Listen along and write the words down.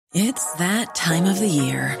It's that time of the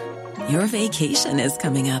year. Your vacation is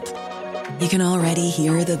coming up. You can already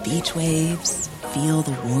hear the beach waves, feel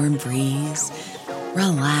the warm breeze,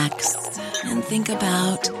 relax, and think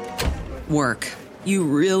about work. You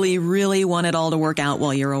really, really want it all to work out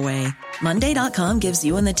while you're away. Monday.com gives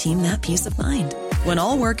you and the team that peace of mind. When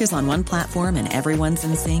all work is on one platform and everyone's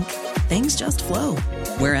in sync, things just flow.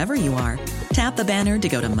 Wherever you are, tap the banner to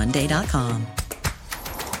go to Monday.com.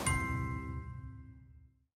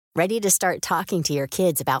 Ready to start talking to your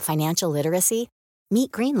kids about financial literacy?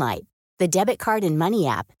 Meet Greenlight, the debit card and money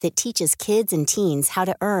app that teaches kids and teens how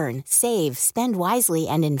to earn, save, spend wisely,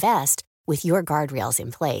 and invest with your guardrails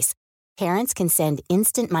in place. Parents can send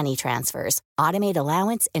instant money transfers, automate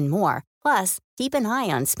allowance, and more. Plus, keep an eye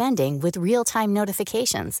on spending with real-time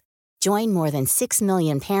notifications. Join more than 6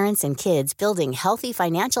 million parents and kids building healthy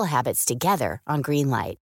financial habits together on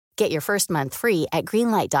Greenlight. Get your first month free at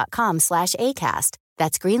greenlight.com/ACAST.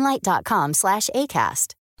 That's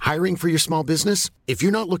greenlight.com/ACAST. Hiring for your small business? If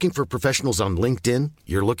you're not looking for professionals on LinkedIn,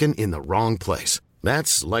 you're looking in the wrong place.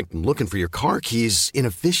 That's like looking for your car keys in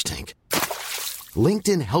a fish tank.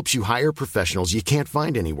 LinkedIn helps you hire professionals you can't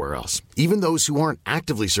find anywhere else, even those who aren't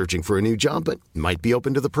actively searching for a new job but might be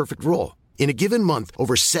open to the perfect role. In a given month,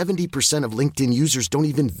 over 70% of LinkedIn users don't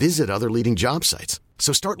even visit other leading job sites.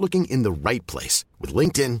 So start looking in the right place. With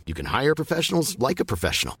LinkedIn, you can hire professionals like a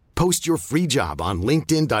professional. Post your free job on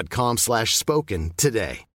linkedin.com/spoken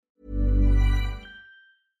today.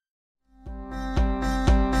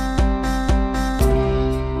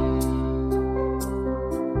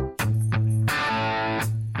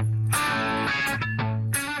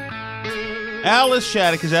 Alice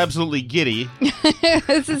Shattuck is absolutely giddy.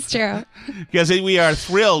 This is true. Because we are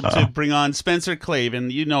thrilled to bring on Spencer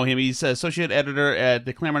Klavan. You know him. He's associate editor at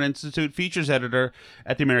the Claremont Institute, features editor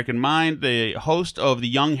at The American Mind, the host of the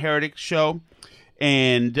Young Heretics show.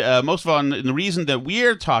 And most of all, the reason that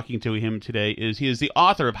we're talking to him today is he is the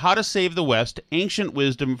author of How to Save the West, Ancient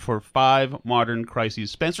Wisdom for 5 Modern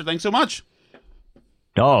Crises. Spencer, thanks so much.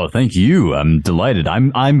 Oh, thank you. I'm delighted.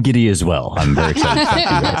 I'm giddy as well. I'm very excited to talk to you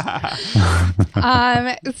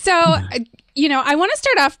guys. So, I want to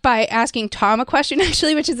start off by asking Tom a question,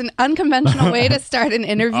 actually, which is an unconventional way to start an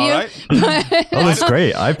interview. All right. Oh, that's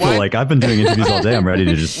great. I feel like I've been doing interviews all day. I'm ready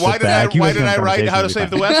to just sit back. Why did I write How to Save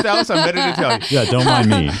the West, Alice? I'm ready to tell you. Yeah, don't mind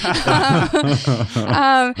me.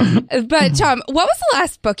 But Tom, what was the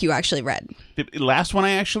last book you actually read? The last one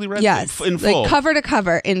I actually read? Yes. In full. Like cover to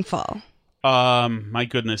cover, in full. My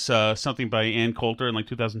goodness. Something by Ann Coulter in like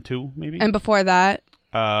 2002, maybe? And before that?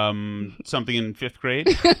 Something in 5th grade.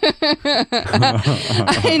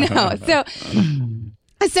 I know.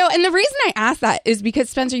 So, and the reason I asked that is because,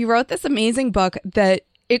 Spencer, you wrote this amazing book that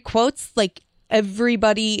it quotes like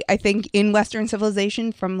everybody, I think, in Western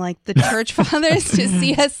civilization, from like the Church Fathers to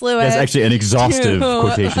C.S. Lewis. That's actually an exhaustive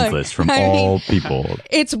quotations list from all people.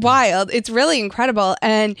 It's wild. It's really incredible.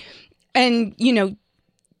 And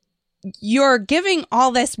you're giving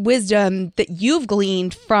all this wisdom that you've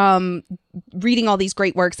gleaned from reading all these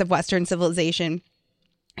great works of Western civilization,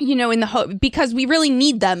 in the hope, because we really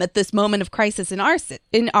need them at this moment of crisis in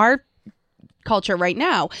our culture right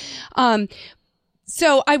now.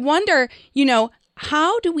 So I wonder,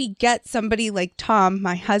 how do we get somebody like Tom,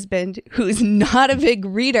 my husband, who's not a big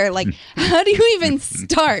reader? Like, how do you even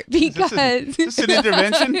start? Because is this an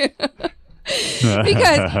intervention?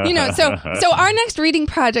 Because, so our next reading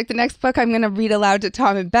project, the next book I'm going to read aloud to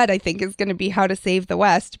Tom in bed, I think, is going to be How to Save the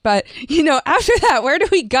West. But, after that, where do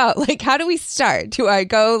we go? Like, how do we start? Do I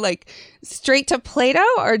go like straight to Plato,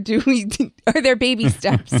 or are there baby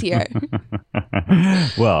steps here?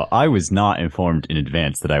 Well, I was not informed in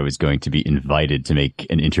advance that I was going to be invited to make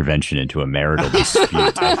an intervention into a marital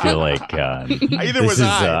dispute. I feel like either was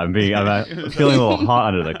I. I'm feeling a little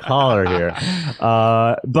hot under the collar here.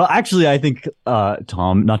 But actually, I think,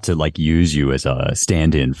 Tom, not to like use you as a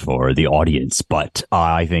stand-in for the audience, but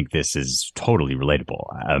I think this is totally relatable.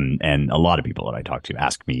 And a lot of people that I talk to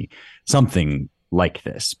ask me something like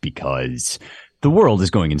this because the world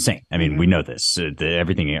is going insane. I mean, we know this.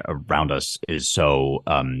 Everything around us is so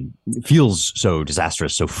feels so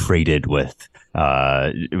disastrous, so freighted with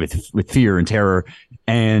fear and terror.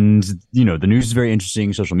 And the news is very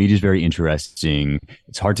interesting. Social media is very interesting.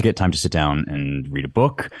 It's hard to get time to sit down and read a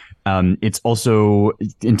book. It's also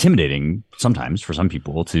intimidating sometimes for some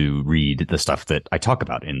people to read the stuff that I talk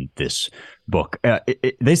about in this book.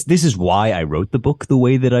 This is why I wrote the book the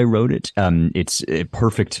way that I wrote it. It's a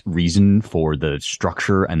perfect reason for the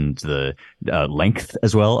structure and the length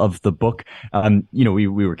as well of the book. We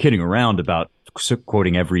were kidding around about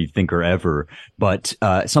quoting every thinker ever, but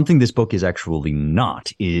something this book is actually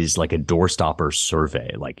not is like a doorstopper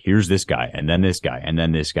survey. Like, here's this guy, and then this guy, and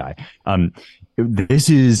then this guy. This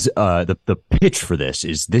is the pitch for this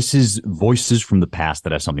is voices from the past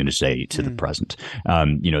that have something to say to the present.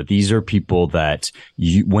 These are people that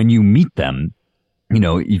when you meet them,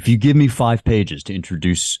 if you give me 5 pages to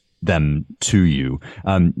introduce them to you,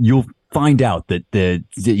 you'll find out that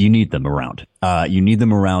you need them around. You need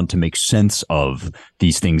them around to make sense of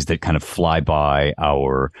these things that kind of fly by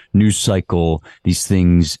our news cycle, these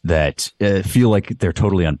things that feel like they're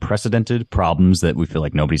totally unprecedented, problems that we feel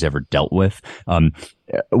like nobody's ever dealt with.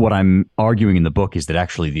 What I'm arguing in the book is that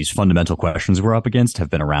actually these fundamental questions we're up against have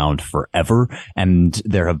been around forever, and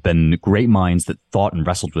there have been great minds that thought and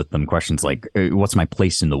wrestled with them. Questions like, what's my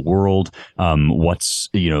place in the world? What's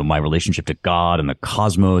my relationship to God and the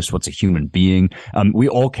cosmos? What's a human being? We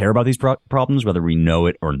all care about these problems, whether we know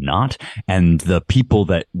it or not. And the people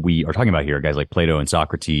that we are talking about here, guys like Plato and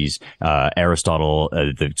Socrates, Aristotle,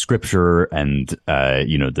 the Scripture, and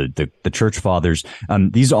the Church Fathers.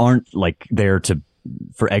 These aren't like there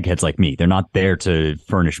for eggheads like me. They're not there to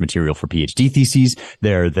furnish material for PhD theses.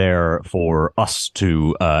 They're there for us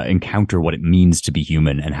to encounter what it means to be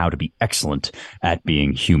human and how to be excellent at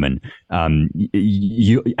being human.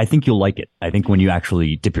 I think you'll like it. I think when you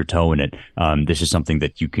actually dip your toe in it, this is something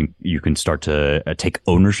that you can start to take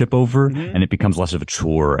ownership over, and it becomes less of a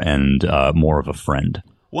chore and more of a friend.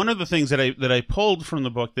 One of the things that I pulled from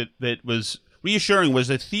the book that was reassuring was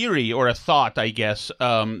a theory or a thought, I guess,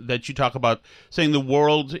 that you talk about, saying the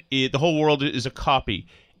whole world is a copy,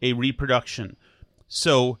 a reproduction.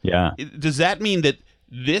 So does that mean that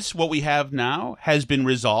what we have now has been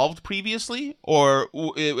resolved previously, or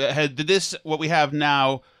did what we have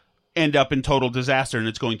now end up in total disaster and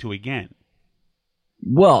it's going to again?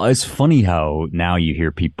 Well, it's funny how now you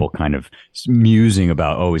hear people kind of musing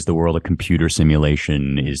about, is the world a computer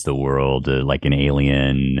simulation? Is the world like an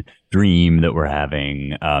alien dream that we're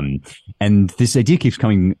having? And this idea keeps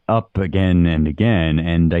coming up again and again.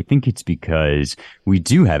 And I think it's because we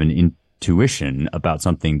do have an intuition about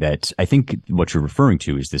something that I think what you're referring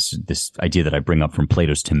to is this idea that I bring up from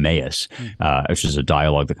Plato's Timaeus, which is a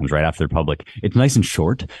dialogue that comes right after the Republic. It's nice and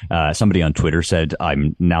short. Somebody on Twitter said,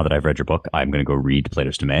 now that I've read your book, I'm going to go read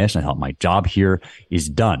Plato's Timaeus. And I thought my job here is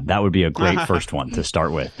done. That would be a great first one to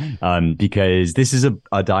start with, because this is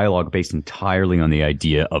a dialogue based entirely on the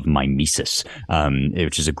idea of mimesis,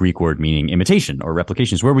 which is a Greek word meaning imitation or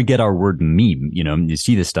replication. It's where we get our word meme. You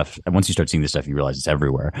see this stuff. Once you start seeing this stuff, you realize it's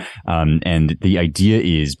everywhere. And the idea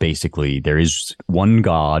is basically there is one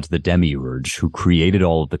God, the demiurge, who created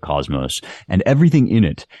all of the cosmos, and everything in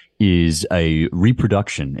it is a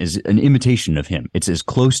reproduction, is an imitation of him. It's as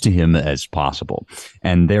close to him as possible.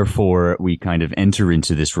 And therefore, we kind of enter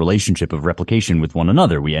into this relationship of replication with one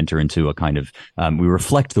another. We enter into a kind of, we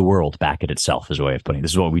reflect the world back at itself, is a way of putting it.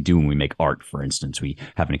 This is what we do when we make art, for instance. We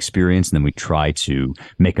have an experience and then we try to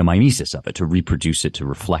make a mimesis of it, to reproduce it, to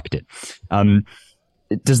reflect it.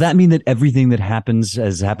 Does that mean that everything that happens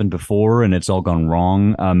has happened before and it's all gone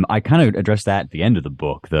wrong? I kind of address that at the end of the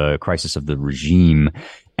book, the crisis of the regime.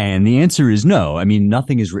 And the answer is no. I mean,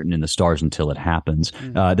 nothing is written in the stars until it happens.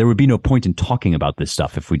 There would be no point in talking about this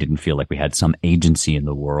stuff if we didn't feel like we had some agency in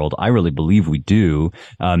the world. I really believe we do.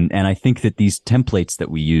 And I think that these templates that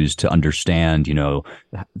we use to understand,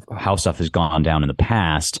 how stuff has gone down in the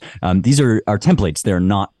past, these are templates. They're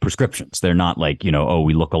not prescriptions. They're not like,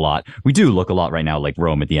 we look a lot. We do look a lot right now like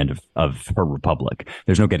Rome at the end of her republic.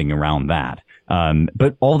 There's no getting around that.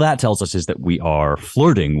 But all that tells us is that we are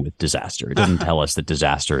flirting with disaster. It doesn't tell us that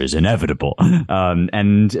disaster is inevitable.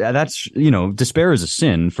 And that's, despair is a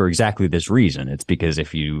sin for exactly this reason. It's because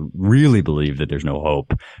if you really believe that there's no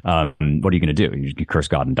hope, what are you going to do? You curse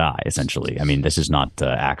God and die, essentially. I mean, this is not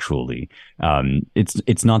actually,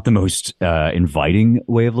 it's not the most inviting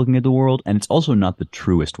way of looking at the world. And it's also not the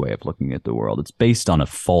truest way of looking at the world. It's based on a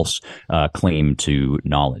false claim to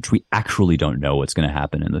knowledge. We actually don't know what's going to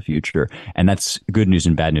happen in the future. And that's good news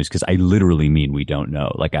and bad news, because I literally mean we don't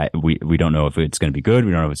know. Like we don't know if it's going to be good.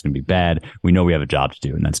 We don't know if it's going to be bad. We know we have a job to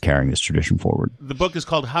do, and that's carrying this tradition forward. The book is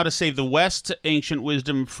called How to Save the West, Ancient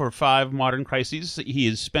Wisdom for 5 Modern Crises. He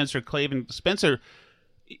is Spencer Klavan. Spencer,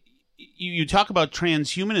 you talk about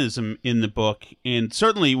transhumanism in the book, and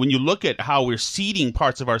certainly when you look at how we're ceding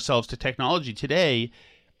parts of ourselves to technology today,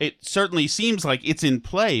 it certainly seems like it's in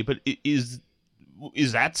play, but is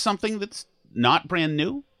that something that's not brand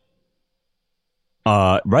new?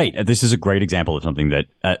 Right. This is a great example of something that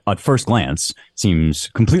at first glance seems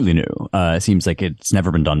completely new. It seems like it's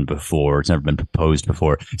never been done before. It's never been proposed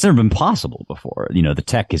before. It's never been possible before. The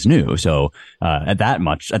tech is new. So at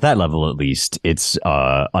that level, at least, it's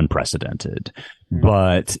unprecedented.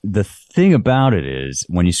 But the thing about it is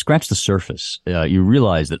when you scratch the surface, you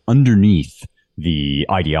realize that underneath the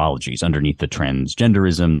ideologies, underneath the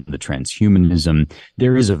transgenderism, the transhumanism,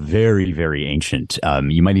 there is a very, very ancient,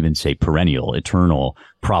 you might even say perennial, eternal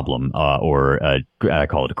problem, or I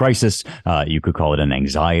call it a crisis. You could call it an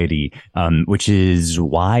anxiety, which is,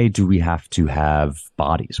 why do we have to have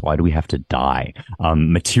bodies? Why do we have to die?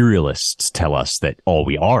 Materialists tell us that all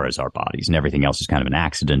we are is our bodies and everything else is kind of an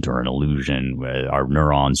accident or an illusion where our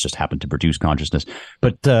neurons just happen to produce consciousness.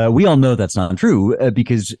 But we all know that's not true,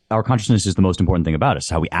 because our consciousness is the most important thing about us,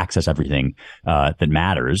 how we access everything that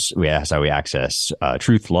matters. That's how we access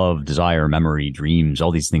truth, love, desire, memory, dreams,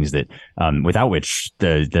 all these things that without which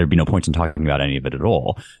there'd be no point in talking about any of it at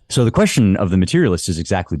all. So the question of the materialist is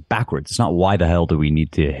exactly backwards. It's not why the hell do we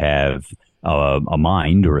need to have a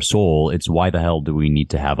mind or a soul. It's why the hell do we need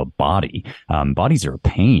to have a body? Bodies are a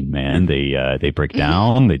pain, man. They break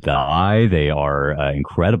down, they die, they are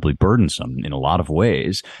incredibly burdensome in a lot of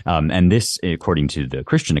ways. And this, according to the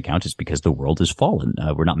Christian account, is because the world is fallen.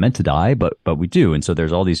 We're not meant to die, but we do. And so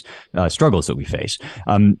there's all these struggles that we face.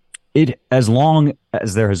 As long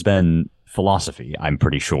as there has been philosophy, I'm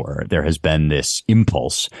pretty sure there has been this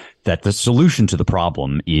impulse that the solution to the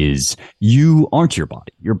problem is you aren't your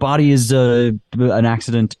body. Your body is an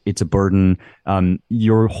accident. It's a burden.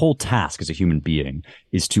 Your whole task as a human being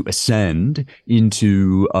is to ascend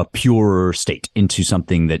into a purer state, into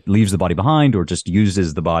something that leaves the body behind or just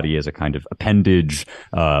uses the body as a kind of appendage,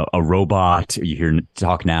 a robot. You hear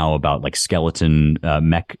talk now about like skeleton,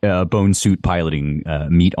 mech, bone suit piloting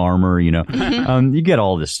meat armor, you get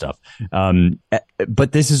all this stuff.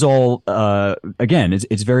 But this is all, again,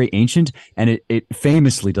 it's very ancient, and it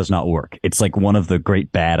famously does not work. It's like one of the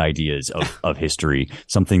great bad ideas of history,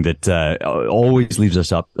 something that always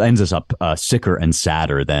ends us up sicker and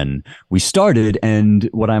sadder than we started. And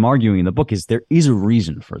what I'm arguing in the book is there is a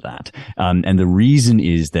reason for that. And the reason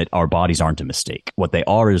is that our bodies aren't a mistake. What they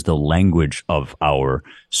are is the language of our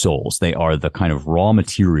souls. They are the kind of raw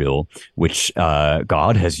material which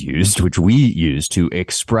God has used, which we use to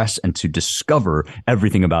express and to discover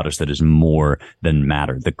everything about us that is more than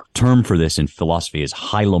matter. The term for this in philosophy is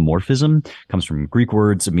hylomorphism. It comes from Greek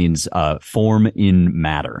words. It means form in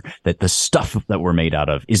matter, that the stuff that we're made out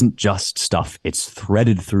of isn't just stuff. It's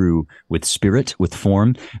threaded through with spirit, with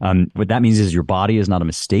form. What that means is your body is not a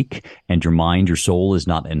mistake, and your mind, your soul is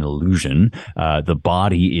not an illusion. The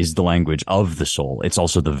body is the language of the soul. It's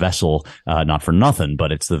also the vessel, not for nothing,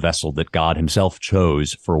 but it's the vessel that God himself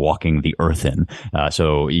chose for walking the earth in.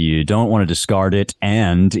 So you don't want to discard it,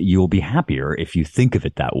 and you'll be happier if you think of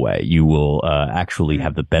it that way. You will actually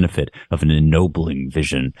have the benefit of an ennobling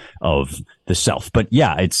vision of the self. But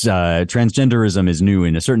yeah, it's transgenderism is new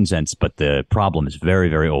in a certain sense, but the problem is very,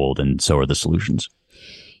 very old, and so are the solutions.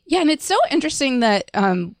 Yeah, and it's so interesting that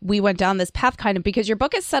we went down this path kind of because your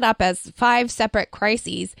book is set up as 5 separate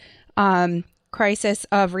crises. Crisis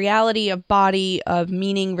of reality, of body, of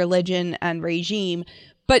meaning, religion, and regime.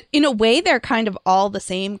 But in a way, they're kind of all the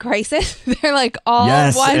same crisis. They're like all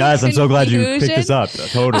one Yes, I'm so glad you confusion. picked this up.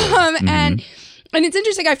 Totally. And it's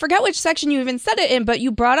interesting. I forget which section you even said it in, but you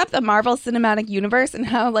brought up the Marvel Cinematic Universe and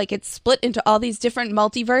how like it's split into all these different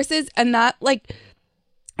multiverses, and that like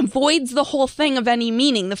voids the whole thing of any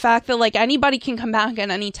meaning. The fact that like anybody can come back at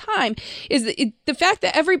any time is the fact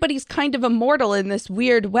that everybody's kind of immortal in this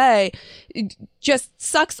weird way. It just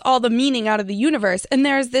sucks all the meaning out of the universe. And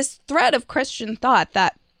there's this thread of Christian thought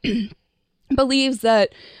that believes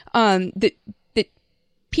that that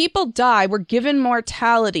people die. We're given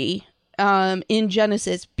mortality in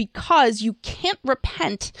Genesis because you can't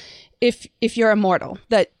repent if you're immortal.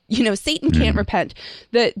 That Satan can't repent.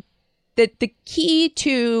 That the key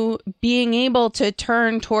to being able to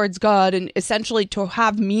turn towards God and essentially to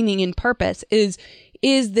have meaning and purpose is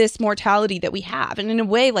this mortality that we have. And in a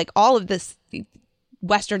way, like all of this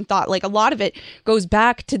Western thought, like a lot of it goes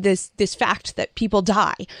back to this fact that people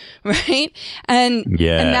die, right? And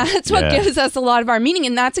that's what gives us a lot of our meaning.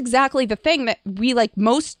 And that's exactly the thing that we like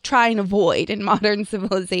most try and avoid in modern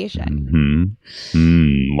civilization.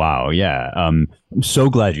 Wow. Yeah. I'm so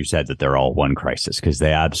glad you said that they're all one crisis, because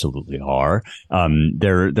they absolutely are.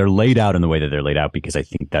 They're laid out in the way that they're laid out because I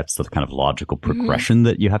think that's the kind of logical progression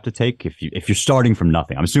that you have to take if you're starting from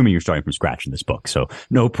nothing. I'm assuming you're starting from scratch in this book, so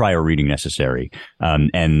no prior reading necessary.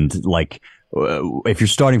 And like if you're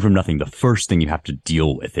starting from nothing, the first thing you have to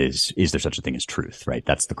deal with is there such a thing as truth, right?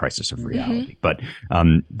 That's the crisis of reality. But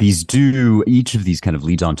each of these kind of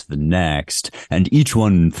leads on to the next, and each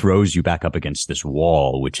one throws you back up against this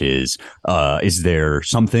wall, which is there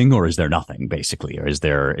something or is there nothing, basically? Or is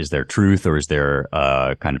there truth or is there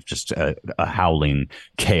kind of just a howling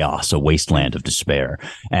chaos, a wasteland of despair?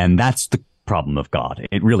 And that's the problem of God.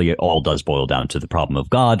 It all does boil down to the problem of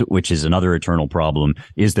God, which is another eternal problem.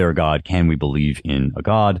 Is there a God? Can we believe in a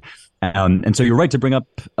God? And so you're right to bring up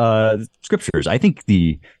scriptures. I think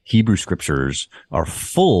the Hebrew scriptures are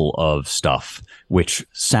full of stuff which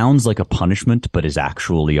sounds like a punishment, but is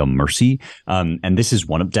actually a mercy. And death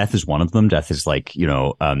is one of them. Death is like,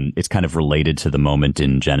 it's kind of related to the moment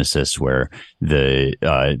in Genesis where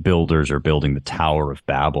the builders are building the Tower of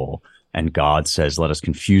Babel. And God says, let us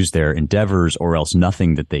confuse their endeavors, or else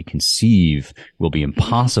nothing that they conceive will be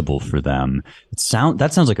impossible for them.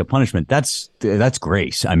 That sounds like a punishment. That's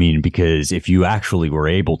grace. I mean, because if you actually were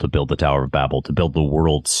able to build the Tower of Babel, to build the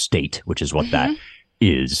world state, which is what that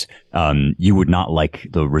is, you would not like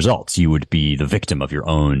the results. You would be the victim of your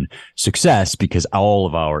own success, because all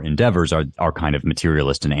of our endeavors are kind of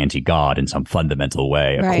materialist and anti-God in some fundamental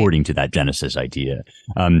way, right, according to that Genesis idea.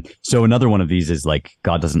 So another one of these is like,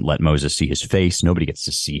 God doesn't let Moses see his face. Nobody gets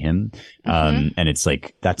to see him. And it's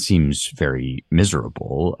like, that seems very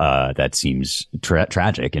miserable. That seems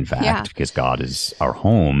tragic, in fact, because God is our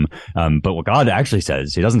home. But what God actually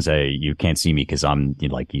says, he doesn't say, you can't see me because I'm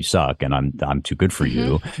you suck and I'm too good for you.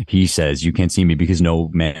 He says, you can't see me because no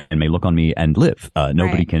man may look on me and live.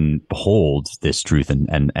 Nobody can behold this truth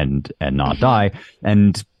and not die.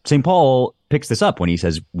 And St. Paul picks this up when he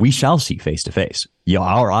says, we shall see face to face.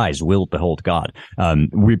 Our eyes will behold God.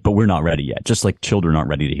 But we're not ready yet. Just like children aren't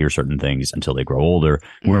ready to hear certain things until they grow older,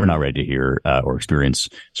 we're not ready to hear or experience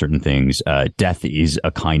certain things. Death is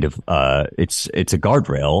a kind of, it's a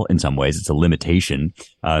guardrail in some ways. It's a limitation,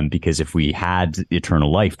 because if we had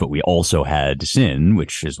eternal life, but we also had sin,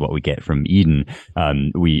 which is what we get from Eden,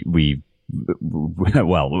 we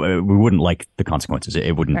wouldn't like the consequences.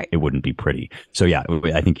 It wouldn't be pretty. So yeah,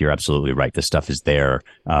 I think you're absolutely right. This stuff is there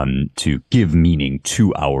to give meaning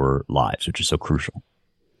to our lives, which is so crucial.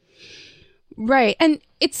 Right. And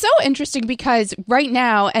it's so interesting because right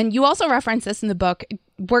now, and you also reference this in the book,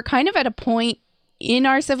 we're kind of at a point in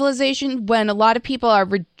our civilization when a lot of people are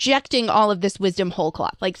rejecting all of this wisdom whole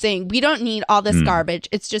cloth, like saying, we don't need all this garbage.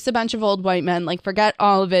 It's just a bunch of old white men. Like, forget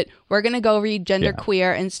all of it. We're going to go read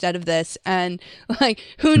genderqueer instead of this. And like,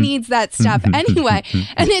 who needs that stuff anyway?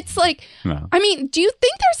 And it's like, I mean, do you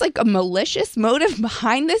think there's like a malicious motive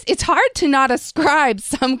behind this? It's hard to not ascribe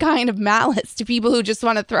some kind of malice to people who just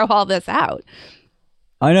want to throw all this out.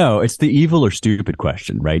 I know. It's the evil or stupid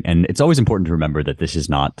question, right? And it's always important to remember that this is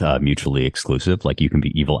not mutually exclusive. Like, you can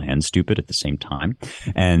be evil and stupid at the same time.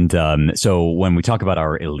 And so when we talk about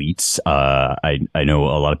our elites, I know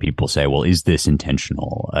a lot of people say, well, is this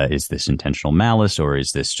intentional? Is this intentional malice, or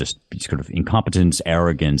is this just sort of incompetence,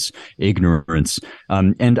 arrogance, ignorance?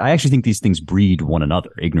 And I actually think these things breed one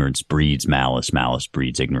another. Ignorance breeds malice. Malice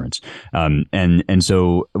breeds ignorance. And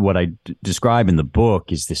so what I describe in the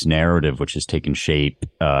book is this narrative which has taken shape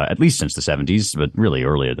at least since the 70s, but really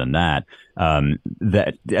earlier than that,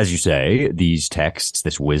 that, as you say, these texts,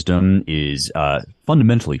 this wisdom is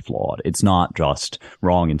fundamentally flawed. It's not just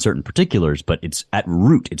wrong in certain particulars, but it's at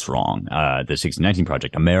root, it's wrong. The 1619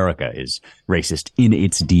 Project, America is racist in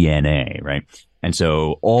its DNA, right? And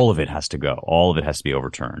so all of it has to go. All of it has to be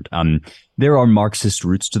overturned. There are Marxist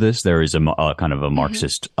roots to this. There is a kind of a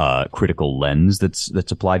Marxist critical lens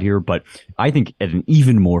that's applied here. But I think at an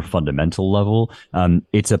even more fundamental level,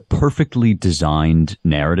 it's a perfectly designed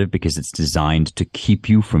narrative because it's designed to keep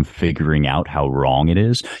you from figuring out how wrong it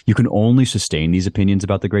is. You can only sustain these opinions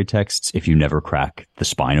about the great texts if you never crack the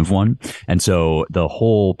spine of one. And so the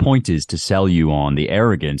whole point is to sell you on the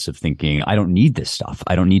arrogance of thinking, I don't need this stuff.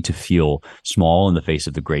 I don't need to feel small in the face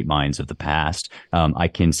of the great minds of the past. I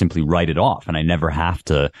can simply write it off, and I never have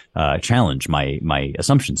to challenge my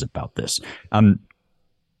assumptions about this.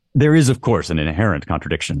 There is, of course, an inherent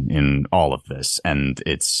contradiction in all of this, and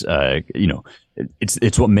it's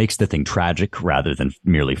it's what makes the thing tragic rather than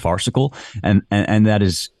merely farcical, and that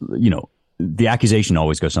is, the accusation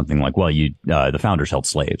always goes something like, well, the founders held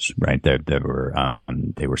slaves, right? They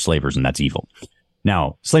were slavers, and that's evil.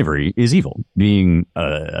 Now, slavery is evil. Being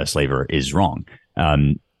a slaver is wrong.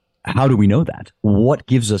 How do we know that? What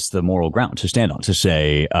gives us the moral ground to stand on, to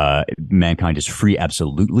say mankind is free,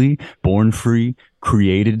 absolutely, born free,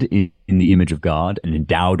 created in the image of God, and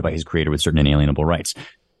endowed by his creator with certain inalienable rights?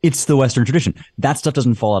 It's the Western tradition. That stuff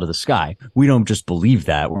doesn't fall out of the sky. We don't just believe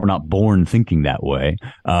that. We're not born thinking that way.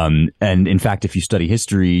 And in fact, if you study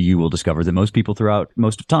history, you will discover that most people throughout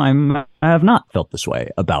most of time have not felt this way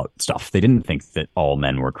about stuff. They didn't think that all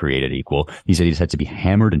men were created equal. These ideas had to be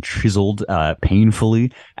hammered and chiseled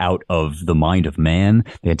painfully out of the mind of man.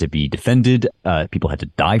 They had to be defended. People had to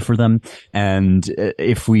die for them. And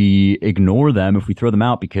if we ignore them, if we throw them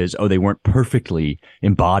out because, they weren't perfectly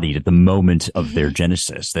embodied at the moment of their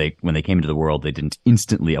genesis, when they came into the world, they didn't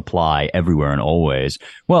instantly apply everywhere and always.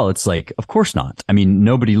 Well, it's like, of course not. I mean,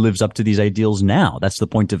 nobody lives up to these ideals now. That's the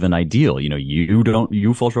point of an ideal.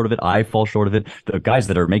 You fall short of it. I fall short of it. The guys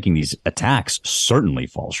that are making these attacks certainly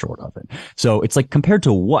fall short of it. So it's like, compared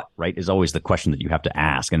to what, right, is always the question that you have to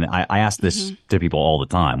ask. And I ask this to people all the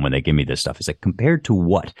time when they give me this stuff. Is like, compared to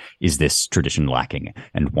what is this tradition lacking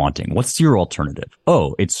and wanting? What's your alternative?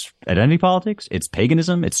 It's identity politics. It's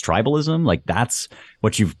paganism. It's tribalism. Like, that's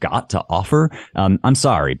what you've got to offer. I'm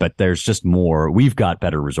sorry, but there's just more. We've got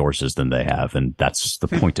better resources than they have. And that's the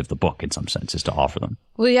point of the book, in some sense, is to offer them.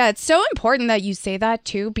 Well, yeah, it's so important that you say that,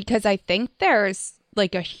 too, because I think there's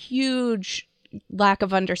like a huge lack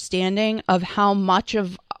of understanding of how much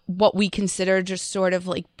of what we consider just sort of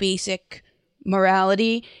like basic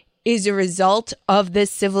morality is a result of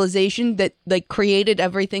this civilization that like created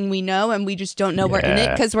everything we know, and we just don't know we're in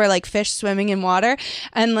it because we're like fish swimming in water.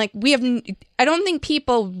 And like I don't think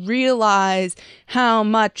people realize how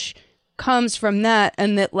much comes from that,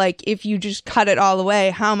 and that like if you just cut it all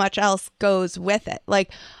away, how much else goes with it.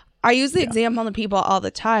 Like, I use the example to people all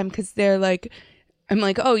the time because they're like, I'm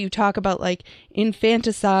like, you talk about like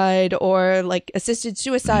infanticide or like assisted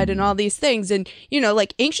suicide and all these things. And,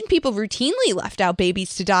 like ancient people routinely left out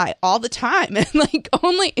babies to die all the time. And like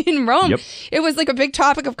only in Rome, it was like a big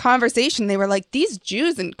topic of conversation. They were like, these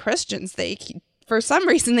Jews and Christians, for some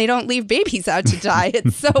reason, they don't leave babies out to die.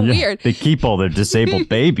 It's so weird. They keep all their disabled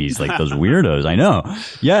babies, like those weirdos. I know.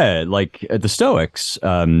 Yeah, like the Stoics,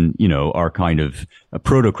 are kind of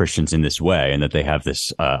proto-Christians in this way, and that they have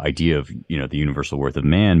this idea of, the universal worth of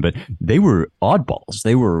man. But they were oddballs.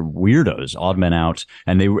 They were weirdos, odd men out.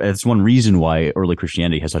 And that's one reason why early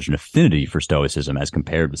Christianity has such an affinity for Stoicism as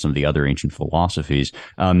compared with some of the other ancient philosophies.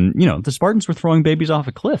 The Spartans were throwing babies off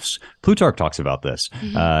of cliffs. Plutarch talks about this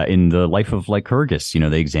in the life of Lycurgus.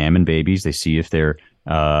 They examine babies, they see if they're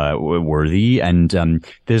worthy, and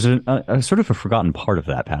there's a sort of a forgotten part of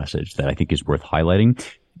that passage that I think is worth highlighting.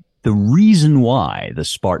 The reason why the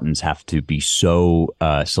Spartans have to be so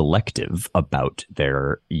selective about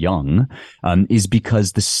their young is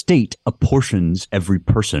because the state apportions every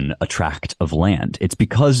person a tract of land. It's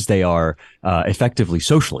because they are effectively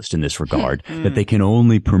socialist in this regard that they can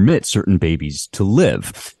only permit certain babies to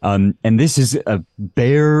live. And this is a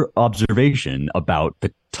bare observation about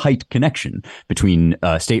the tight connection between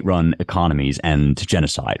state-run economies and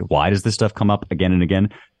genocide. Why does this stuff come up again and again?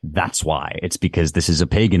 That's why. It's because this is a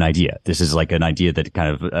pagan idea. This is like an idea that kind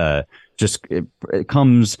of it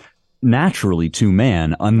comes naturally to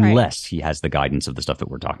man unless he has the guidance of the stuff that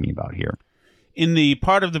we're talking about here. In the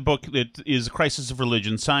part of the book that is a crisis of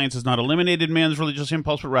religion, science has not eliminated man's religious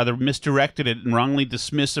impulse, but rather misdirected it and wrongly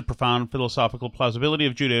dismissed the profound philosophical plausibility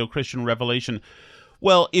of Judeo-Christian revelation.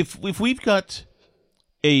 Well, if we've got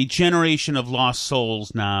a generation of lost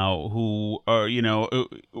souls now who are,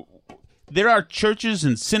 there are churches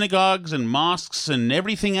and synagogues and mosques and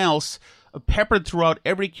everything else peppered throughout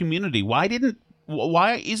every community. Why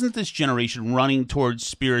isn't this generation running towards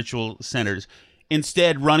spiritual centers,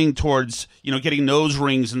 instead running towards, getting nose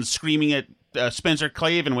rings and screaming at Spencer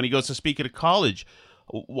Clavin when he goes to speak at a college?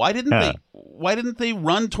 Why didn't they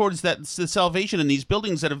run towards the salvation in these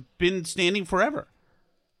buildings that have been standing forever?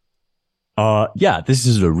 This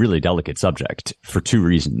is a really delicate subject for two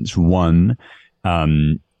reasons. One,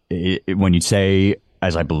 when you say,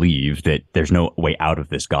 as I believe, that there's no way out of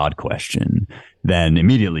this God question, then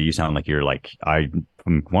immediately you sound like you're like, I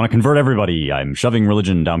want to convert everybody. I'm shoving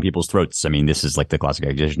religion down people's throats. I mean, this is like the classic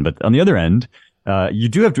accusation. But on the other end, you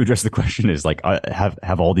do have to address the question is like,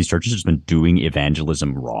 have all these churches just been doing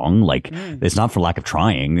evangelism wrong? Like, it's not for lack of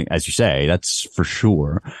trying, as you say, that's for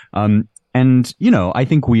sure. And, I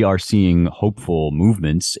think we are seeing hopeful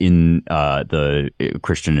movements in the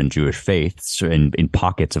Christian and Jewish faiths in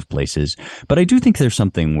pockets of places. But I do think there's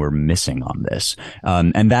something we're missing on this.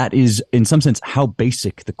 And that is, in some sense, how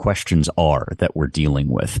basic the questions are that we're dealing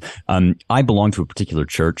with. I belong to a particular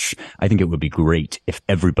church. I think it would be great if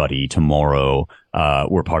everybody tomorrow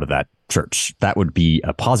were part of that church. That would be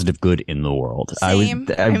a positive good in the world. Same.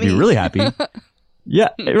 I'd be really happy. Yeah,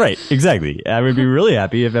 right. Exactly. I would be really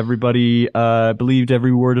happy if everybody believed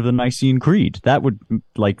every word of the Nicene Creed. That would,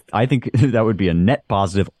 I think that would be a net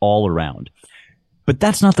positive all around. But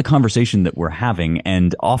that's not the conversation that we're having.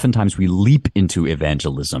 And oftentimes we leap into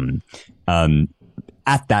evangelism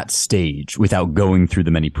at that stage without going through the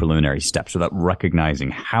many preliminary steps, without recognizing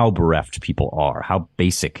how bereft people are, how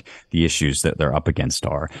basic the issues that they're up against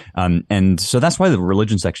are. And so that's why the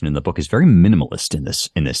religion section in the book is very minimalist in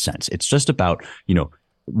this sense. It's just about,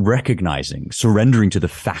 recognizing, surrendering to the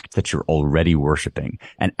fact that you're already worshiping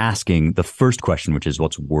and asking the first question, which is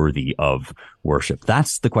what's worthy of worship.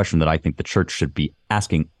 That's the question that I think the church should be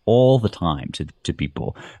asking all the time to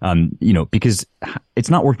people, because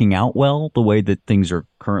it's not working out well the way that things are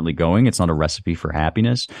currently going. It's not a recipe for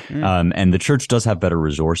happiness. And the church does have better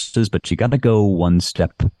resources, but you got to go one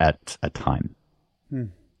step at a time.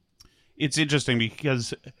 It's interesting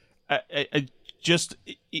because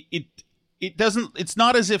it doesn't. It's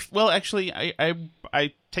not as if. Well, actually, I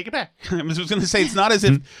take it back. I was going to say it's not as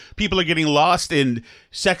if people are getting lost in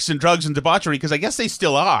sex and drugs and debauchery, because I guess they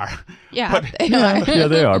still are. Yeah, but, they are. Yeah,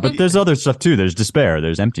 they are. But there's other stuff too. There's despair.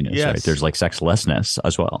 There's emptiness. Yes. Right? There's sexlessness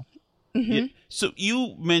as well. Mm-hmm. Yeah. So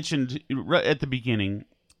you mentioned right at the beginning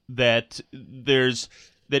that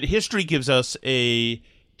that history gives us a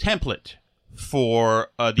template for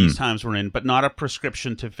these times we're in, but not a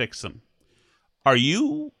prescription to fix them. Are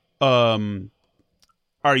you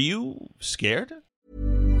scared?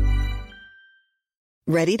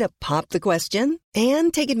 Ready to pop the question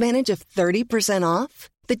and take advantage of 30% off?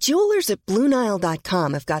 The jewelers at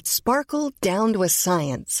BlueNile.com have got sparkle down to a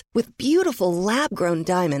science with beautiful lab-grown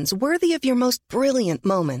diamonds worthy of your most brilliant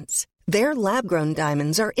moments. Their lab-grown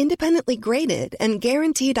diamonds are independently graded and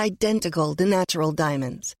guaranteed identical to natural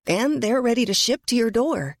diamonds. And they're ready to ship to your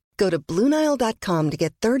door. Go to BlueNile.com to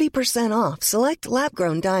get 30% off select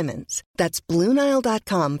lab-grown diamonds. That's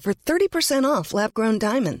BlueNile.com for 30% off lab-grown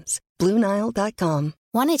diamonds. BlueNile.com.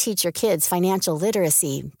 Want to teach your kids financial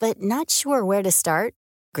literacy, but not sure where to start?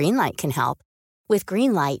 Greenlight can help. With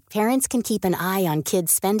Greenlight, parents can keep an eye on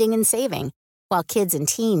kids' spending and saving, while kids and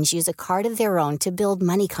teens use a card of their own to build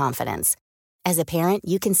money confidence. As a parent,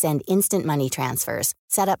 you can send instant money transfers,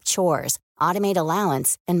 set up chores, automate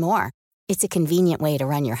allowance, and more. It's a convenient way to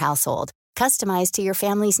run your household, customized to your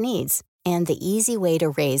family's needs, and the easy way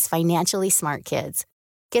to raise financially smart kids.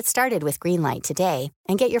 Get started with Greenlight today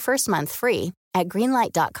and get your first month free at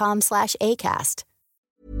greenlight.com/ACAST.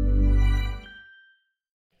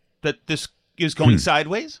 That this is going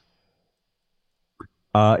sideways?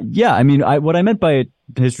 Yeah, I mean, what I meant by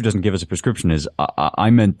history doesn't give us a prescription is I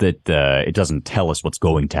meant that it doesn't tell us what's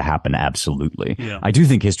going to happen. Absolutely, yeah. I do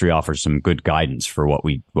think history offers some good guidance for what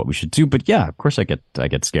we should do. But yeah, of course, I get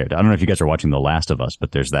scared. I don't know if you guys are watching The Last of Us,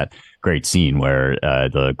 but there's that great scene where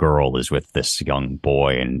the girl is with this young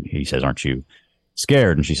boy, and he says, "Aren't you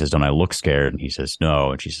scared?" And she says, "Don't I look scared?" And he says,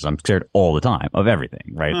 "No." And she says, "I'm scared all the time of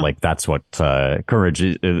everything." Right? Like that's what courage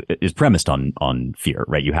is premised on fear.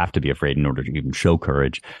 Right? You have to be afraid in order to even show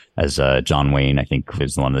courage. As John Wayne, I think,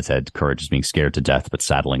 is the one that said, "Courage is being scared to death, but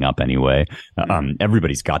saddling up anyway."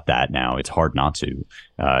 Everybody's got that now. It's hard not to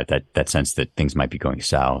that sense that things might be going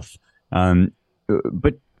south.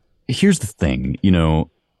 But here's the thing,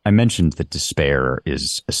 I mentioned that despair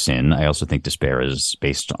is a sin. I also think despair is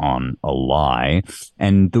based on a lie.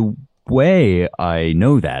 And the way I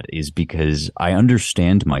know that is because I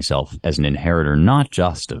understand myself as an inheritor, not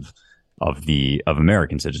just of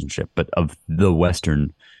American citizenship, but of the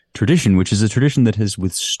Western tradition, which is a tradition that has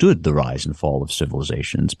withstood the rise and fall of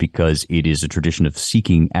civilizations because it is a tradition of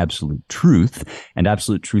seeking absolute truth, and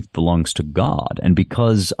absolute truth belongs to God. And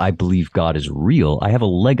because I believe God is real, I have a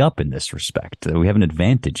leg up in this respect. We have an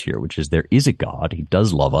advantage here, which is there is a God. He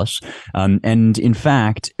does love us. And in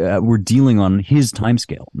fact, we're dealing on his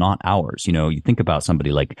timescale, not ours. You think about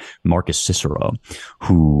somebody like Marcus Cicero,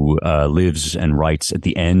 who lives and writes at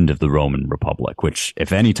the end of the Roman Republic, which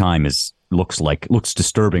if any time looks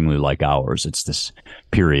disturbingly like ours. It's this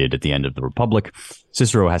period at the end of the Republic.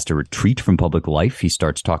 Cicero has to retreat from public life. He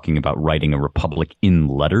starts talking about writing a republic in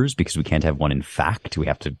letters because we can't have one in fact. We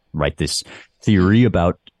have to write this theory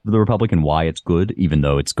about the Republic and why it's good, even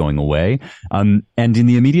though it's going away. And in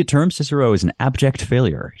the immediate term, Cicero is an abject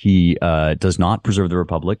failure. He does not preserve the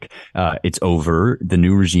Republic. It's over. The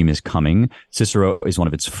new regime is coming. Cicero is one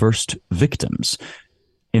of its first victims.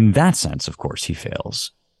 In that sense, of course, he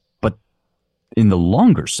fails. In the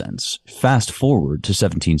longer sense, fast forward to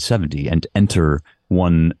 1770 and enter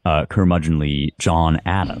one curmudgeonly John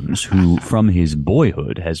Adams, who from his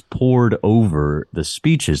boyhood has pored over the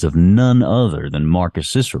speeches of none other than Marcus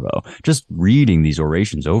Cicero, just reading these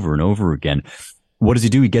orations over and over again. what does he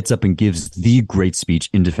do? He gets up and gives the great speech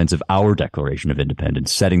in defense of our Declaration of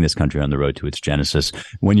Independence, setting this country on the road to its genesis.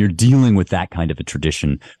 When you're dealing with that kind of a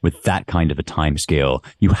tradition, with that kind of a time scale,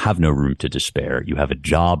 you have no room to despair. You have a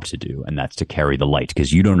job to do, and that's to carry the light,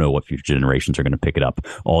 because you don't know what future generations are going to pick it up.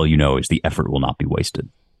 All you know is the effort will not be wasted.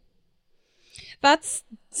 That's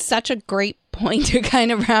such a great point to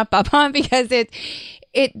kind of wrap up on, because it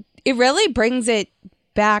really brings it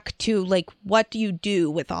back to, like, what do you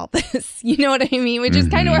do with all this? You know what I mean? Which is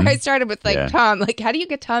kind of where I started with, like, Tom. Like, how do you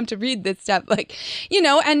get Tom to read this stuff? Like, you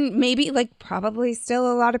know, and maybe, like, probably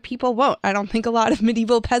still a lot of people won't. I don't think a lot of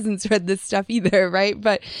medieval peasants read this stuff either, right?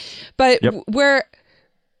 But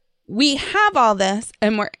we have all this,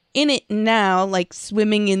 and we're in it now, like,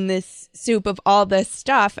 swimming in this soup of all this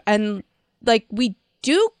stuff, and, like, we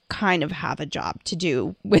do kind of have a job to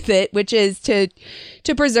do with it, which is to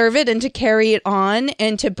preserve it and to carry it on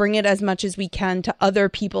and to bring it as much as we can to other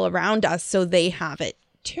people around us so they have it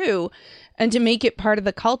too, and to make it part of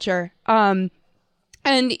the culture. And,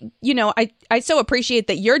 you know, I so appreciate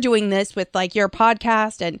that you're doing this with, like, your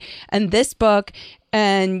podcast and this book,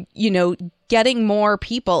 and, you know, getting more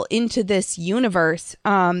people into this universe.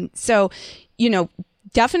 So, you know,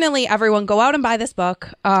 definitely everyone go out and buy this book.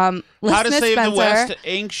 How to Save Spencer. the West,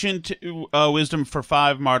 Ancient Wisdom for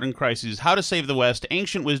 5 Modern Crises. How to Save the West,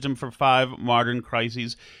 Ancient Wisdom for 5 Modern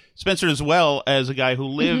Crises. Spencer, as well as a guy who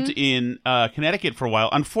lived in Connecticut for a while.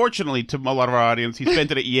 Unfortunately, to a lot of our audience, he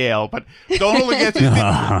spent it at Yale, but don't hold against it.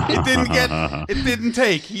 It didn't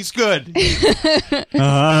take. He's good.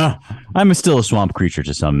 I'm still a swamp creature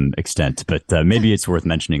to some extent, but maybe it's worth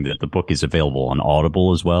mentioning that the book is available on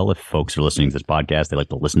Audible as well. If folks are listening to this podcast, they like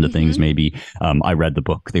to listen to things, maybe. I read the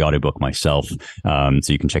book, the audiobook myself, so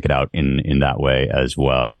you can check it out in that way as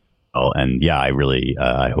well. And yeah, I really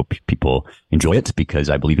I hope people enjoy it, because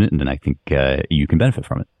I believe in it, and I think you can benefit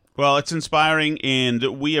from it. Well, it's inspiring,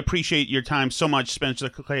 and we appreciate your time so much, Spencer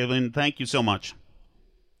Klavan. Thank you so much.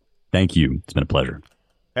 Thank you. It's been a pleasure.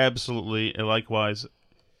 Absolutely. Likewise.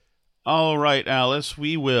 All right, Alice,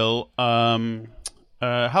 we will. How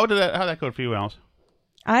did that go for you, Alice?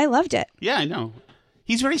 I loved it. Yeah, I know.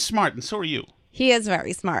 He's very smart, and so are you. He is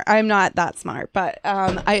very smart. I'm not that smart, but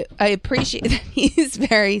I appreciate that he's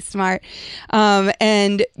very smart.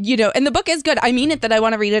 And, you know, and the book is good. I mean it that I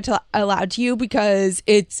want to read it aloud to you, because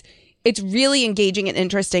it's really engaging and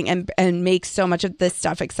interesting, and makes so much of this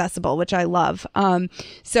stuff accessible, which I love.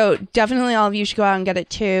 So definitely all of you should go out and get it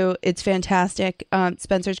too. It's fantastic.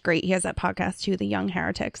 Spencer's great. He has that podcast too, The Young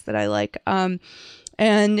Heretics, that I like.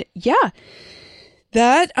 And yeah,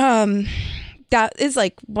 that is,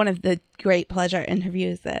 like, one of the great pleasure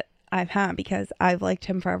interviews that I've had, because I've liked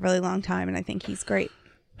him for a really long time, and I think he's great.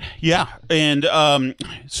 Yeah, and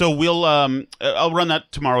so we'll I'll run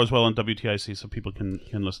that tomorrow as well on WTIC, so people can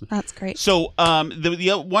listen. That's great. So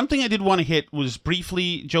the one thing I did want to hit was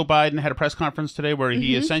briefly, Joe Biden had a press conference today where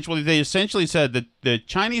they essentially said that the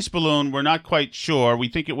Chinese balloon, we're not quite sure. We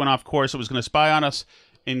think it went off course. It was going to spy on us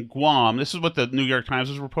in Guam. This is what the New York Times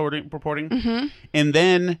was reporting. And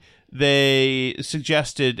then they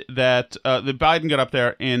suggested that the Biden got up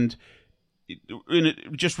there and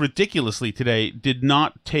just ridiculously today did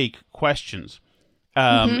not take questions.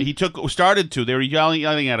 He started to. They were yelling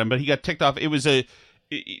at him, but he got ticked off. He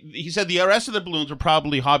said the rest of the balloons were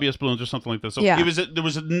probably hobbyist balloons or something like this. So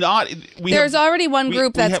there's already one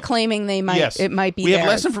group that's claiming they might. Yes, it might be. We have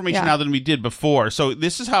less information now than we did before. So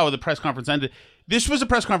this is how the press conference ended. This was a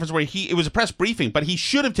press conference where it was a press briefing, but he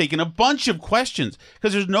should have taken a bunch of questions,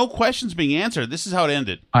 because there's no questions being answered. This is how it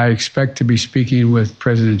ended. I expect to be speaking with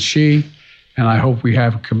President Xi, and I hope we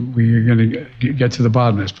are going to get to the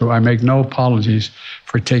bottom of this. But I make no apologies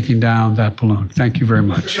for taking down that balloon. Thank you very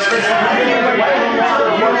much.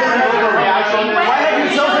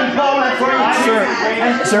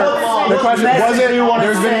 Sir, the question was it?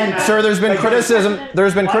 There's been criticism.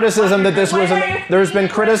 There's been criticism that this wasn't. There's been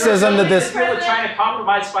criticism that this. Trying to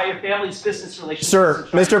compromise by your family's business relations. Sir,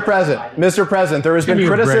 Mr. President, there has been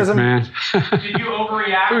criticism. Did you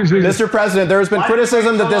overreact? Mr. President, there has been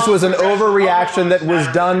criticism that this was an overreaction that was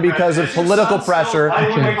done because of political pressure.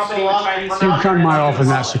 You come to my office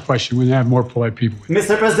and ask the question when you have more polite people.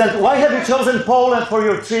 Mr. President, why have you chosen Poland for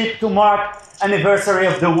your trip to mark anniversary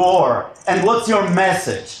of the war? And what's your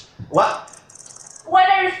message? What? When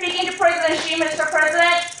are you speaking to President Xi, Mr.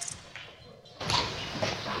 President?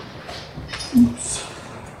 Oops.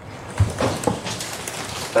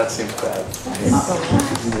 That seems bad.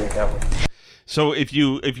 So if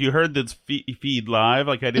you heard this feed live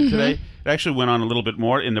like I did today, it actually went on a little bit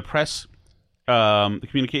more in the press. The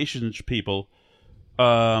communications people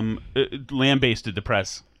lambasted the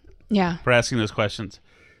press. Yeah. For asking those questions.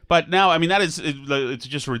 But now, I mean, it's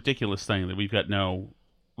just a ridiculous thing that we've got no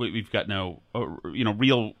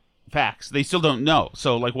real facts. They still don't know.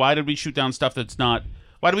 So, like, why did we shoot down stuff that's not?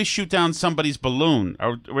 Why do we shoot down somebody's balloon?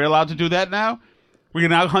 Are we allowed to do that now? We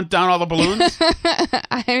can now hunt down all the balloons?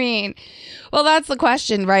 I mean, well, that's the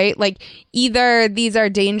question, right? Like, either these are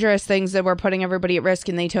dangerous things that we're putting everybody at risk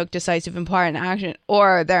and they took decisive and important action,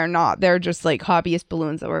 or they're not. They're just like hobbyist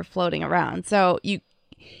balloons that were floating around. So you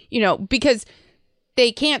know, because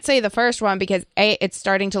they can't say the first one because A, it's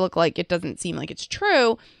starting to look like it doesn't seem like it's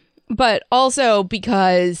true, but also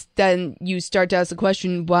because then you start to ask the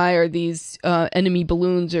question, why are these enemy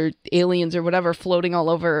balloons or aliens or whatever floating all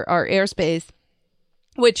over our airspace?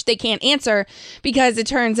 Which they can't answer because it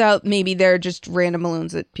turns out maybe they're just random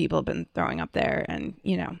balloons that people have been throwing up there, and,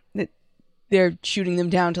 you know, they're shooting them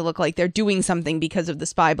down to look like they're doing something because of the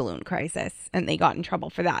spy balloon crisis, and they got in trouble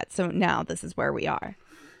for that. So now this is where we are.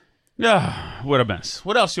 Yeah, what a mess.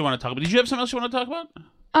 What else do you want to talk about? Did you have something else you want to talk about?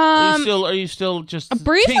 Are you still just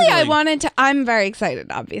briefly tingling? I'm very excited,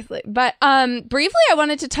 obviously, but briefly I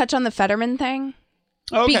wanted to touch on the Fetterman thing.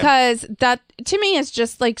 Okay. Because that, to me, is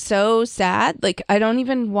just, like, so sad. Like, I don't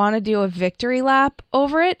even want to do a victory lap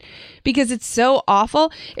over it because it's so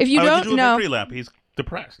awful. If you don't know... a victory lap? He's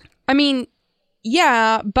depressed. I mean,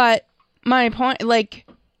 yeah, but my point, like...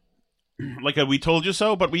 Like we told you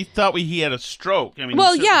so, but we thought he had a stroke. I mean,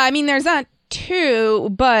 well, yeah, I mean, there's that too,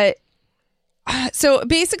 but... So,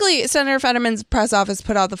 basically, Senator Fetterman's press office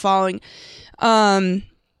put out the following...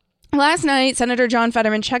 Last night, Senator John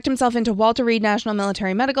Fetterman checked himself into Walter Reed National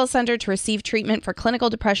Military Medical Center to receive treatment for clinical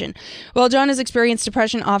depression. While John has experienced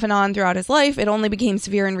depression off and on throughout his life, it only became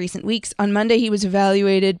severe in recent weeks. On Monday, he was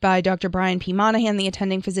evaluated by Dr. Brian P. Monahan, the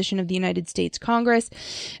attending physician of the United States Congress,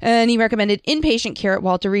 and he recommended inpatient care at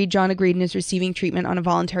Walter Reed. John agreed and is receiving treatment on a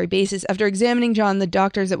voluntary basis. After examining John, the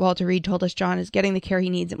doctors at Walter Reed told us John is getting the care he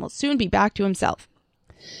needs and will soon be back to himself.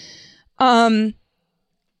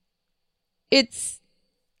 It's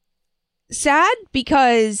sad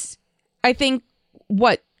because I think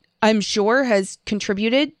what I'm sure has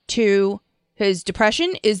contributed to his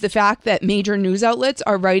depression is the fact that major news outlets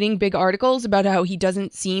are writing big articles about how he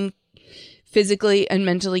doesn't seem physically and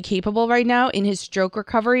mentally capable right now in his stroke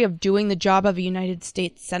recovery of doing the job of a United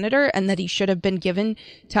States senator, and that he should have been given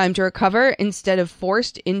time to recover instead of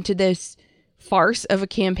forced into this farce of a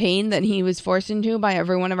campaign that he was forced into by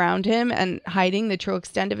everyone around him and hiding the true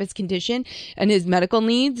extent of his condition and his medical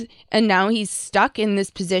needs. And now he's stuck in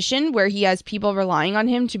this position where he has people relying on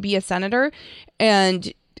him to be a senator.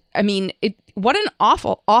 And I mean, what an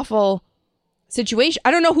awful, awful situation.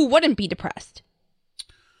 I don't know who wouldn't be depressed.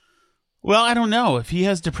 Well, I don't know. If he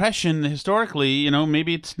has depression historically, you know,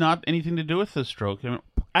 maybe it's not anything to do with the stroke.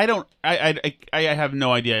 I have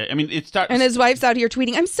no idea. I mean, it starts. And his wife's out here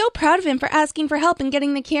tweeting, "I'm so proud of him for asking for help and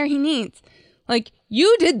getting the care he needs." Like,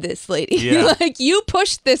 you did this, lady. Yeah. Like, you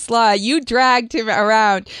pushed this lie. You dragged him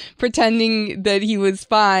around pretending that he was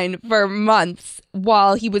fine for months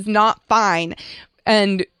while he was not fine,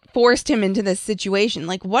 and forced him into this situation.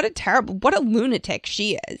 Like, what a lunatic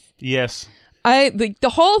she is. Yes.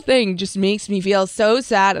 The whole thing just makes me feel so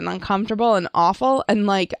sad and uncomfortable and awful. And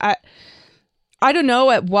like, I don't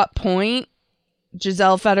know at what point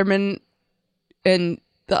Giselle Fetterman and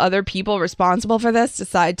the other people responsible for this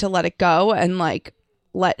decide to let it go and like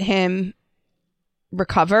let him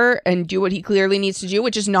recover and do what he clearly needs to do,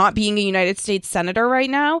 which is not being a United States senator right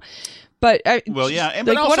now. But well, yeah, and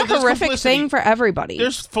like, but also, what a horrific thing for everybody.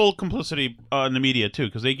 There's full complicity in the media too,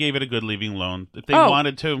 because they gave it a good leaving loan if they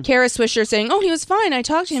wanted to. Kara Swisher saying, "Oh, he was fine. I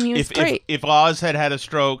talked to him. He was great." If Oz had a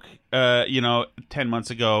stroke, 10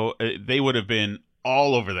 months ago, they would have been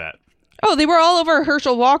all over that. Oh, they were all over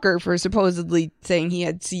Herschel Walker for supposedly saying he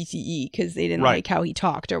had CTE because they didn't like how he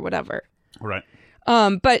talked or whatever. Right.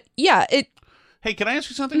 But yeah, Hey, can I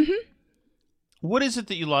ask you something? Mm-hmm. What is it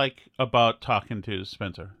that you like about talking to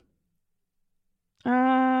Spencer?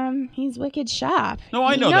 He's wicked sharp. No,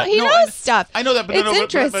 I know that. He knows stuff. I know that, but it's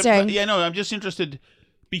interesting. But, no, I'm just interested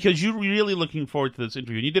because you're really looking forward to this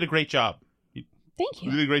interview, and you did a great job. Thank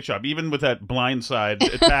you. You did a great job, even with that blindside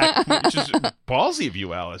attack, which is ballsy of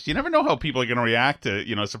you, Alice. You never know how people are going to react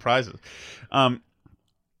to, surprises. But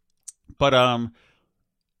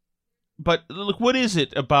look, what is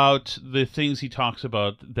it about the things he talks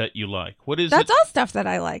about that you like? What is That's all stuff that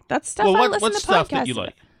I like. That's stuff I listen to podcasts. What's stuff that you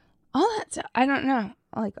like? All that stuff. I don't know.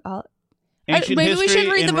 Like all. Maybe we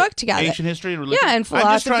should read the book together. Ancient history and religion. Yeah, and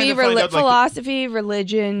philosophy,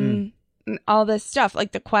 religion, all this stuff.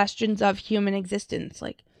 Like the questions of human existence.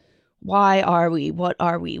 Like, why are we? What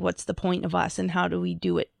are we? What's the point of us? And how do we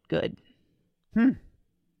do it good?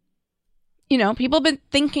 You know, people have been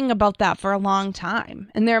thinking about that for a long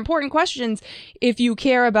time. And they're important questions if you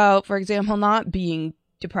care about, for example, not being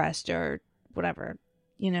depressed or whatever,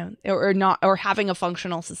 you know, or not, or having a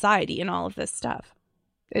functional society and all of this stuff.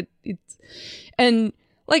 It's, and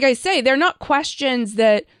like I say, they're not questions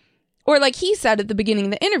that, or like he said at the beginning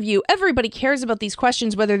of the interview, everybody cares about these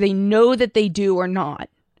questions, whether they know that they do or not,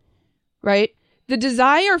 right? The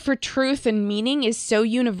desire for truth and meaning is so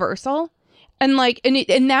universal. And like,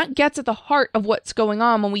 and that gets at the heart of what's going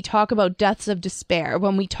on when we talk about deaths of despair,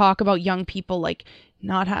 when we talk about young people like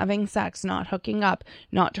not having sex, not hooking up,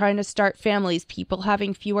 not trying to start families, people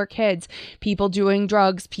having fewer kids, people doing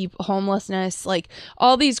drugs, people homelessness, like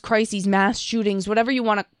all these crises, mass shootings, whatever you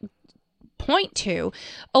want to point to.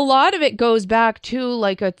 A lot of it goes back to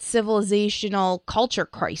like a civilizational culture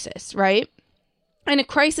crisis, right? And a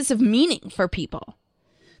crisis of meaning for people.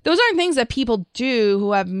 Those aren't things that people do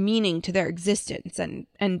who have meaning to their existence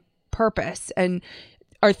and purpose and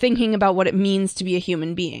are thinking about what it means to be a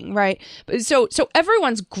human being, right? So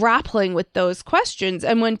everyone's grappling with those questions.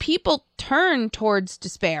 And when people turn towards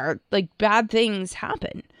despair, like bad things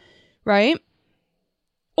happen, right?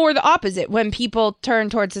 Or the opposite, when people turn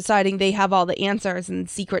towards deciding they have all the answers and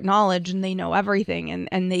secret knowledge and they know everything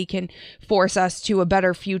and they can force us to a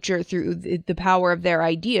better future through the power of their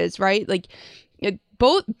ideas, right? Like,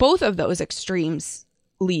 both of those extremes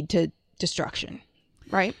lead to destruction,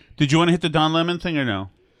 right? Did you want to hit the Don Lemon thing or no?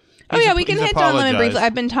 We can hit Don Lemon briefly.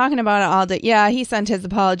 I've been talking about it all day. Yeah, he sent his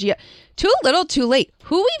apology. Too little, too late.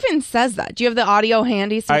 Who even says that? Do you have the audio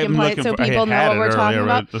handy so you can play it so people know what we're talking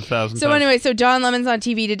about? So anyway, so Don Lemon's on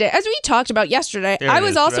TV today. As we talked about yesterday, I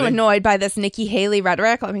was also annoyed by this Nikki Haley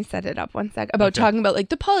rhetoric. Let me set it up one sec. About talking about like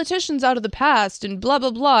the politicians out of the past and blah, blah,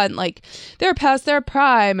 blah. And like they're past their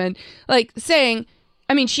prime and like saying...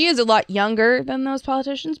 I mean, she is a lot younger than those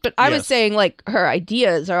politicians, but I was saying, like, her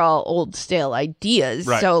ideas are all old, stale ideas.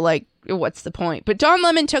 Right. So, like, what's the point? But Don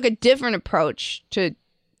Lemon took a different approach to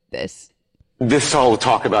this. This whole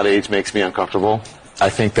talk about age makes me uncomfortable. I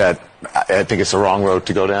think it's the wrong road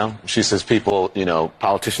to go down. She says people, you know,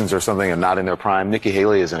 politicians or something are not in their prime. Nikki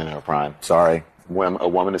Haley isn't in her prime. Sorry. When a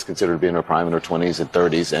woman is considered to be in her prime in her 20s and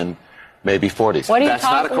 30s and maybe 40s. What do you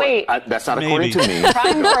talk? Wait. That's not according to me.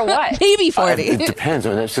 Prime for what? Maybe 40. It depends.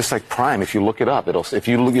 I mean, it's just like prime. If you look it up, if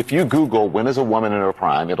you Google when is a woman in her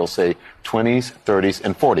prime, it'll say 20s, 30s,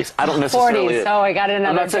 and 40s. I don't necessarily. 40s. Oh, I got another.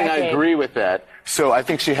 I'm not saying decade. I agree with that. So I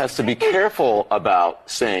think she has to be careful about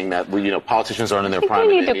saying that politicians aren't in their prime.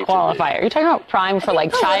 You need to qualify. Are you talking about prime for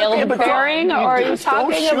like childbearing, or are you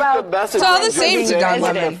talking about? It's all the same to Don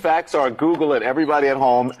Lemon. The facts are Google it. Everybody at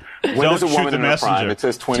home. When is a woman in her prime? It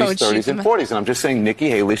says 20s, 30s, and 40s. And I'm just saying Nikki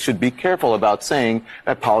Haley should be careful about saying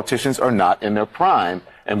that politicians are not in their prime.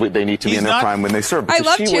 And they need to be in their prime when they serve. I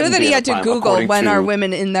love, too, that he had to Google when are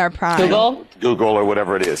women in their prime. Google or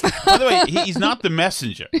whatever it is. By the way, he's not the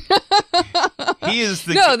messenger. He is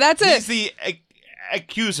the... No, that's He's the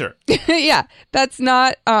accuser. Yeah, that's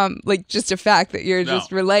not like just a fact that you're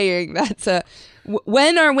just relaying. That's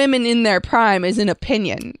when are women in their prime is an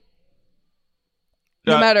opinion.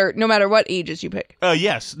 No matter what ages you pick.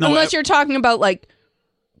 Yes. No, unless you're talking about like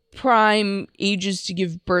prime ages to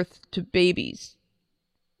give birth to babies.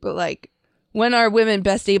 But like, when are women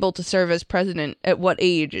best able to serve as president? At what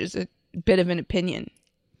age is a bit of an opinion.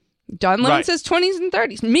 Don Lemon says 20s and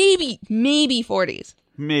 30s, maybe 40s.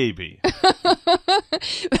 Maybe. But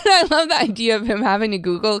I love the idea of him having to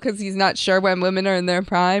Google because he's not sure when women are in their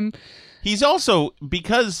prime. He's also,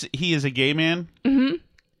 because he is a gay man,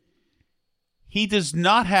 he does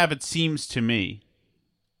not have, it seems to me,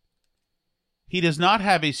 he does not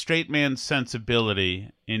have a straight man's sensibility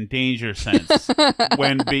in danger sense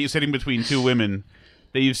when sitting between two women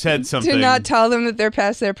that you've said something. To not tell them that they're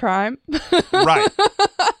past their prime. Right.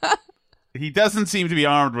 He doesn't seem to be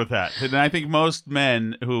armed with that. And I think most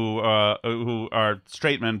men who are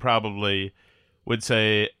straight men probably would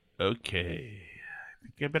say, okay, I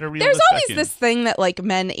think I better reel There's this always back in. this thing that like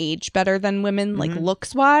men age better than women, like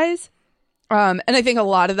looks wise. And I think a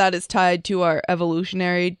lot of that is tied to our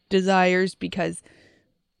evolutionary desires because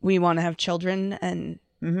we want to have children and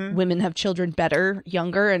women have children better,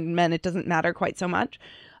 younger, and men, it doesn't matter quite so much.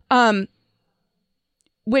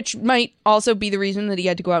 Which might also be the reason that he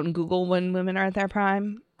had to go out and Google when women are at their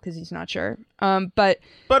prime because he's not sure. But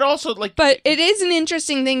also like, but it is an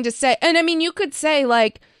interesting thing to say. And I mean, you could say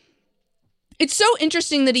like, it's so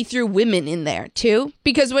interesting that he threw women in there, too,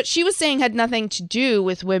 because what she was saying had nothing to do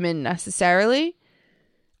with women necessarily.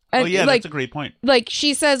 And, that's a great point. Like,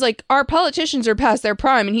 she says, like, our politicians are past their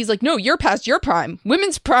prime. And he's like, no, you're past your prime.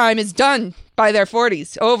 Women's prime is done by their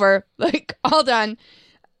 40s. Over. Like, all done.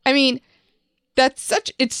 I mean,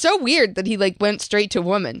 it's so weird that he like went straight to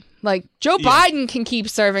woman. Like Joe Biden can keep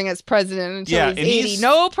serving as president until he's 80,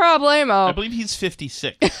 no problemo. I believe he's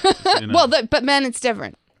 56. Well, but men, it's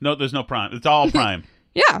different. No, there's no prime. It's all prime.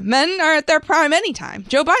 Yeah, men are at their prime anytime.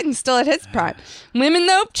 Joe Biden's still at his prime. Women,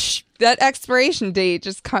 though, that expiration date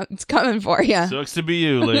just it's coming for you. Sucks to be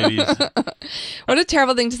you, ladies. What a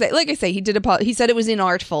terrible thing to say. Like I say, he said it was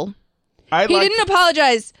inartful. He didn't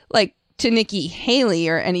apologize like to Nikki Haley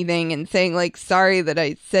or anything and saying like, sorry that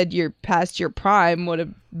I said you're past your prime. What a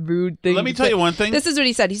rude thing. Let me tell you one thing. This is what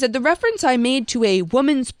he said. He said, the reference I made to a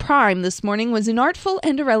woman's prime this morning was inartful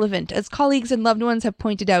and irrelevant, as colleagues and loved ones have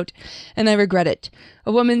pointed out, and I regret it.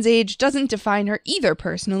 A woman's age doesn't define her either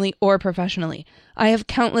personally or professionally. I have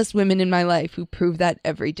countless women in my life who prove that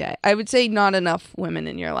every day. I would say not enough women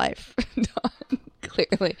in your life.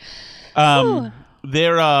 Clearly.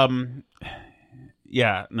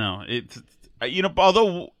 Yeah, no, it's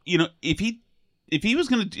although if he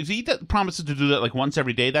promises to do that like once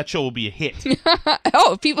every day, that show will be a hit.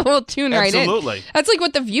 Oh, people will tune right in. Absolutely. That's like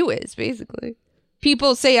what The View is, basically.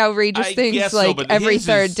 People say outrageous things like every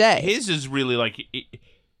third day. His is really like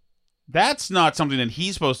that's not something that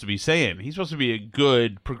he's supposed to be saying. He's supposed to be a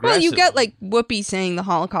good progressive. Well, you get like Whoopi saying the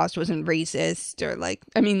Holocaust wasn't racist, or like,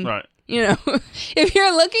 I mean, right. If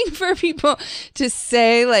you're looking for people to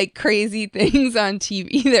say like crazy things on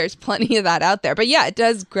TV, there's plenty of that out there. But yeah, it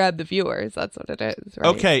does grab the viewers. That's what it is.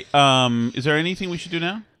 Right? Okay. Is there anything we should do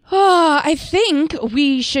now? I think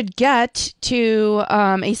we should get to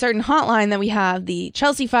a certain hotline that we have, the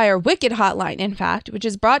Chelsea Fire Wicked Hotline, in fact, which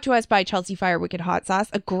is brought to us by Chelsea Fire Wicked Hot Sauce,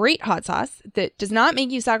 a great hot sauce that does not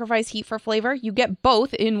make you sacrifice heat for flavor. You get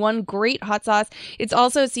both in one great hot sauce. It's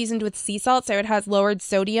also seasoned with sea salt, so it has lowered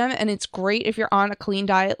sodium, and it's great if you're on a clean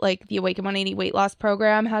diet like the Awaken 180 weight loss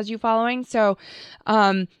program has you following. So,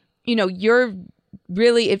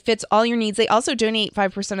 it fits all your needs. They also donate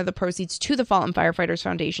 5% of the proceeds to the Fallen Firefighters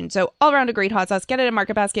Foundation. So all around a great hot sauce. Get it at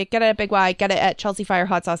Market Basket. Get it at Big Y. Get it at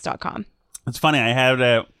chelseafirehotsauce.com. It's funny. I had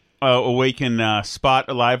a Awaken spot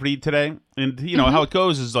live read today. And, how it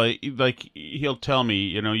goes is like he'll tell me,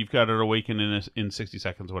 you've got it Awaken in 60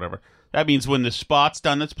 seconds or whatever. That means when the spot's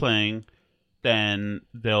done that's playing, then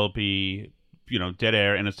there'll be, dead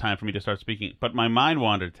air and it's time for me to start speaking. But my mind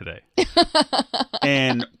wandered today.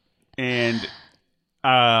 and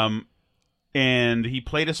he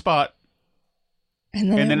played a spot,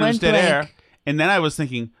 and then it was dead air, and then I was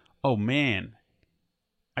thinking, oh man,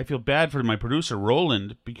 I feel bad for my producer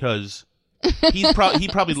Roland because he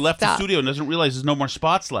probably left the studio and doesn't realize there's no more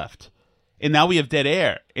spots left, and now we have dead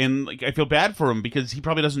air, and like I feel bad for him because he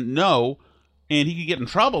probably doesn't know, and he could get in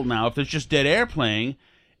trouble now if there's just dead air playing.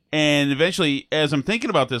 And eventually, as I'm thinking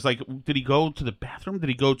about this, like, did he go to the bathroom? Did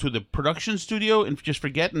he go to the production studio and just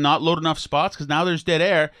forget and not load enough spots? Because now there's dead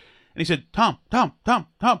air. And he said, Tom, come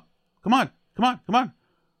on.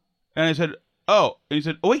 And I said, oh. And he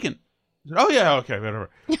said, Awaken. I said, oh, yeah, okay, whatever.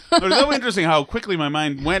 But it's so interesting how quickly my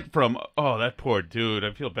mind went from, oh, that poor dude.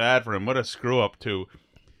 I feel bad for him. What a screw-up to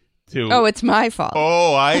oh, it's my fault.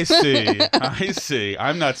 Oh, I see.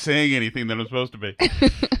 I'm not saying anything that I'm supposed to be.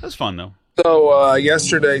 That's fun, though. So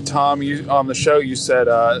yesterday, Tom, you on the show, you said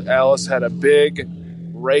Alice had a big,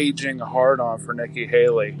 raging hard-on for Nikki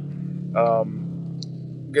Haley.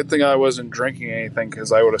 Good thing I wasn't drinking anything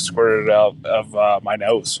because I would have squirted it out of my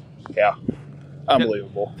nose. Yeah,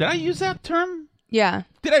 unbelievable. Did I use that term? Yeah.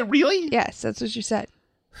 Did I really? Yes, that's what you said.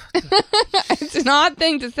 It's an odd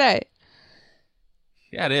thing to say.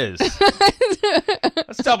 Yeah, it is.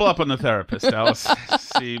 Let's double up on the therapist, Alice.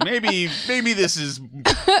 See, maybe this is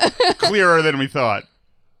clearer than we thought.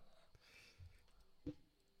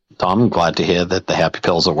 Tom, I'm glad to hear that the happy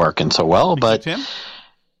pills are working so well, but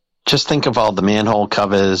just think of all the manhole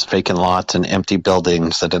covers, vacant lots, and empty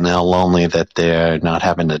buildings that are now lonely that they're not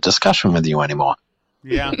having a discussion with you anymore.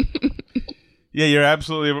 Yeah. Yeah, you're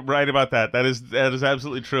absolutely right about that. That is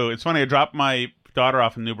absolutely true. It's funny, I dropped my daughter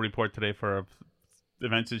off in Newburyport today for a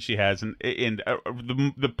events that she has, and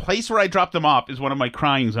the place where I dropped them off is one of my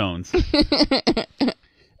crying zones. But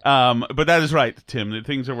that is right, Tim. The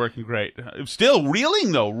things are working great. Still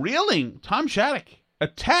reeling though. Tom Shattuck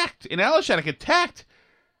attacked, and Alice Shattuck attacked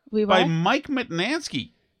by Mike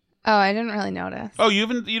Mitnansky. Oh, I didn't really notice. Oh, you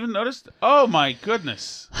haven't noticed? Oh my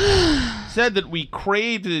goodness! Said that we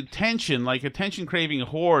craved attention, like attention-craving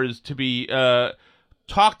whores, to be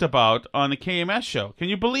talked about on the KMS show. Can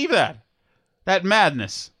you believe that? That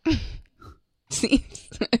madness. Seems,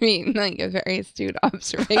 like a very astute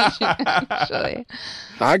observation, actually.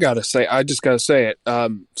 I just gotta say it.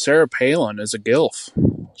 Sarah Palin is a gilf.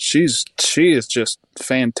 She is just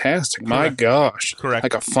fantastic. Correct. My gosh. Correct.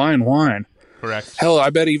 Like a fine wine. Correct. Hell,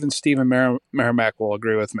 I bet even Stephen Merrimack will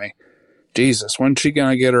agree with me. Jesus, when's she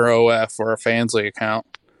going to get her OF or a Fansly account?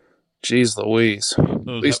 Jeez Louise. At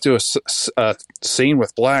least do a scene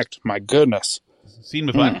with Blacked. My goodness. Scene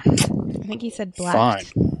with Blacked? I think he said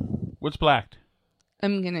Blacked. Fine. What's Blacked?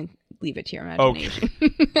 I'm going to leave it to your imagination.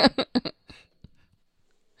 Okay.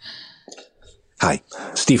 Hi,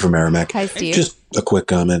 Steve from Merrimack. Hi, Steve. Just a quick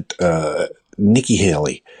comment. Nikki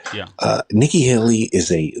Haley. Yeah. Nikki Haley is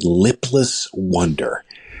a lipless wonder.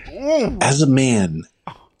 As a man,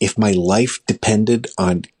 if my life depended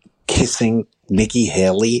on kissing Nikki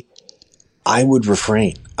Haley, I would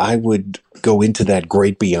refrain. I would go into that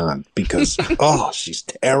great beyond because, she's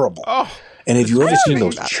terrible. And have you ever seen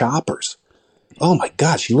those choppers? Oh, my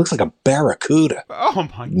God, she looks like a barracuda. Oh,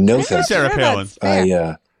 my God. No thanks. Sarah Palin.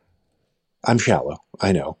 I'm shallow,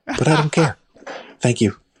 I know, but I don't care. Thank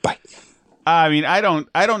you. Bye. I mean, I don't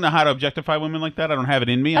know how to objectify women like that. I don't have it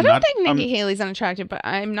in me. I don't think Nikki Haley's unattractive, but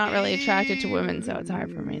I'm not really attracted to women, so it's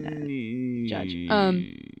hard for me to judge.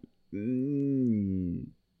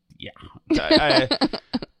 Yeah.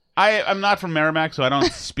 I'm not from Merrimack, so I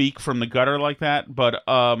don't speak from the gutter like that, but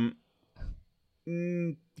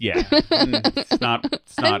yeah. It's not.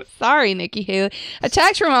 I'm sorry, Nikki Haley.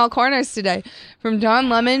 Attacks from all corners today. From Don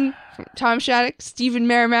Lemon, from Tom Shattuck, Stephen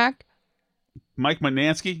Merrimack. Mike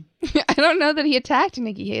Manansky. I don't know that he attacked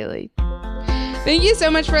Nikki Haley. Thank you so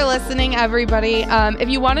much for listening, everybody. If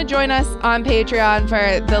you want to join us on Patreon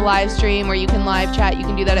for the live stream where you can live chat, you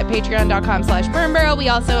can do that at patreon.com/burnbarrel. We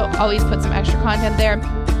also always put some extra content there.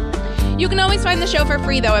 You can always find the show for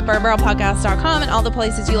free, though, at burnbarrelpodcast.com and all the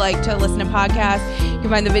places you like to listen to podcasts. You can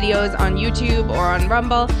find the videos on YouTube or on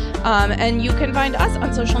Rumble. And you can find us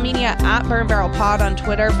on social media at burnbarrelpod on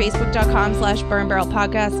Twitter,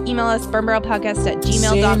 facebook.com/burnbarrelpodcast. Email us,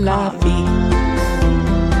 burnbarrelpodcast@gmail.com.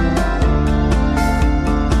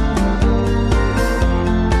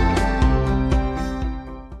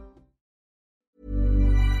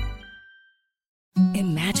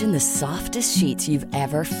 Imagine the softest sheets you've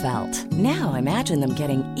ever felt. Now imagine them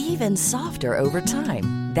getting even softer over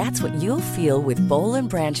time. That's what you'll feel with Boll &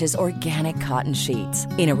 Branch's organic cotton sheets.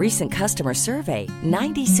 In a recent customer survey,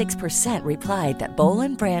 96% replied that Boll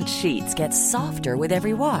 & Branch sheets get softer with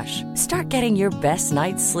every wash. Start getting your best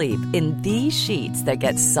night's sleep in these sheets that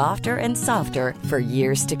get softer and softer for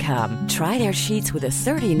years to come. Try their sheets with a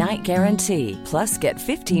 30-night guarantee. Plus, get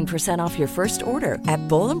 15% off your first order at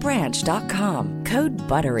bollandbranch.com. Code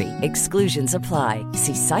BUTTERY. Exclusions apply.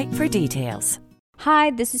 See site for details.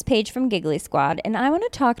 Hi, this is Paige from Giggly Squad, and I want to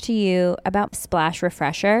talk to you about Splash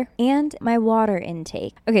Refresher and my water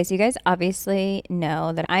intake. Okay, so you guys obviously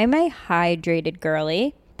know that I'm a hydrated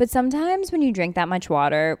girly, but sometimes when you drink that much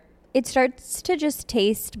water, it starts to just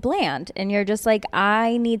taste bland, and you're just like,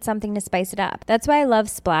 I need something to spice it up. That's why I love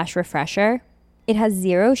Splash Refresher. It has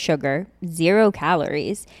 0 sugar, 0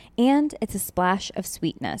 calories, and it's a splash of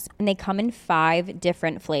sweetness. And they come in 5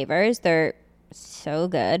 different flavors. They're so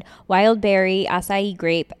good. Wild berry, acai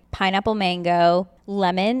grape, pineapple mango,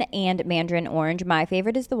 lemon, and mandarin orange. My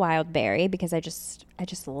favorite is the wild berry because I just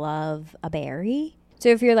love a berry. So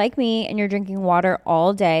if you're like me and you're drinking water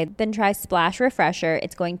all day, then try Splash Refresher.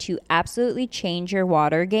 It's going to absolutely change your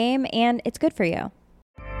water game, and it's good for you.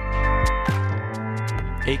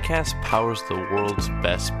 Acast powers the world's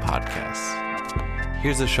best podcasts.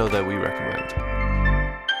 Here's a show that we recommend.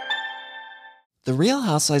 The Real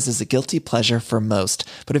Housewives is a guilty pleasure for most,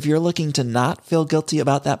 but if you're looking to not feel guilty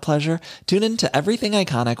about that pleasure, tune in to Everything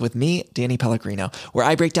Iconic with me, Danny Pellegrino, where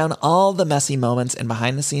I break down all the messy moments and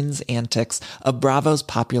behind-the-scenes antics of Bravo's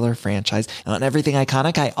popular franchise. And on Everything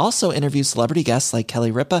Iconic, I also interview celebrity guests like Kelly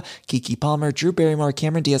Ripa, Keke Palmer, Drew Barrymore,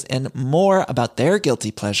 Cameron Diaz, and more about their guilty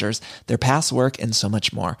pleasures, their past work, and so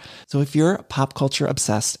much more. So if you're pop culture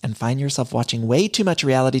obsessed and find yourself watching way too much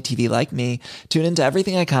reality TV like me, tune into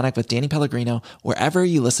Everything Iconic with Danny Pellegrino, wherever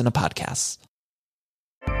you listen to podcasts.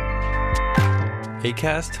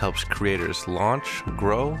 Acast helps creators launch,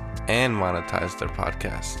 grow, and monetize their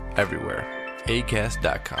podcasts everywhere.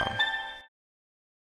 Acast.com.